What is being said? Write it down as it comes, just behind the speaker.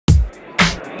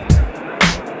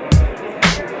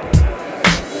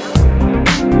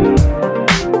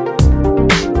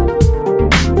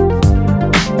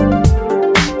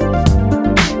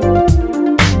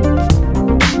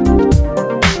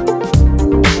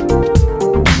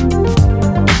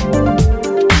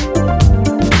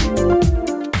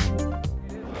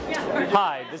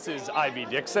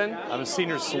Dixon. I'm a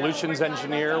Senior Solutions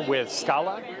Engineer with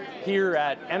Scala here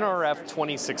at NRF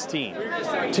 2016.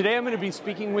 Today I'm going to be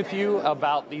speaking with you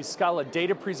about the Scala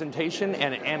data presentation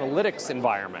and analytics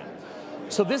environment.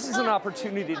 So this is an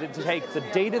opportunity to take the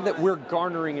data that we're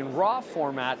garnering in raw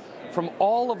format from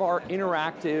all of our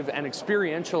interactive and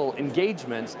experiential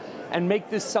engagements and make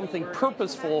this something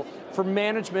purposeful for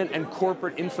management and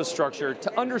corporate infrastructure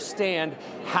to understand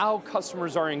how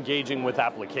customers are engaging with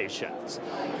applications.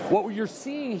 What you're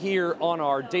seeing here on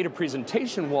our data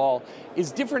presentation wall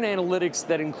is different analytics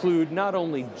that include not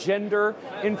only gender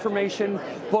information,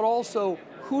 but also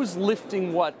who's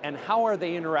lifting what and how are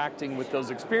they interacting with those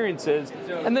experiences,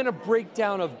 and then a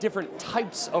breakdown of different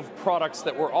types of products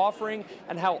that we're offering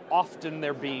and how often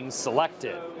they're being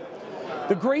selected.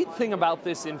 The great thing about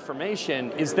this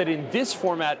information is that in this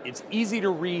format, it's easy to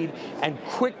read and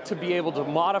quick to be able to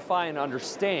modify and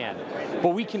understand. But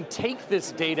we can take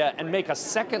this data and make a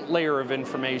second layer of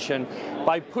information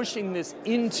by pushing this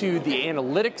into the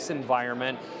analytics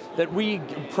environment that we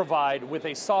provide with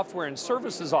a software and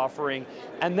services offering,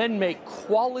 and then make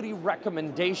quality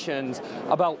recommendations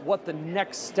about what the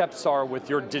next steps are with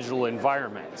your digital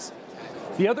environments.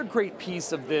 The other great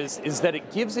piece of this is that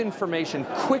it gives information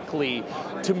quickly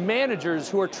to managers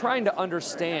who are trying to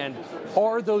understand,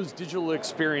 are those digital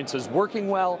experiences working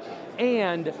well,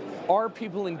 and are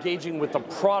people engaging with the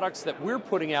products that we're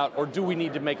putting out, or do we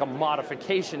need to make a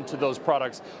modification to those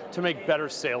products to make better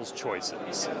sales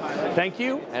choices? Thank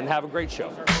you, and have a great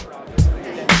show.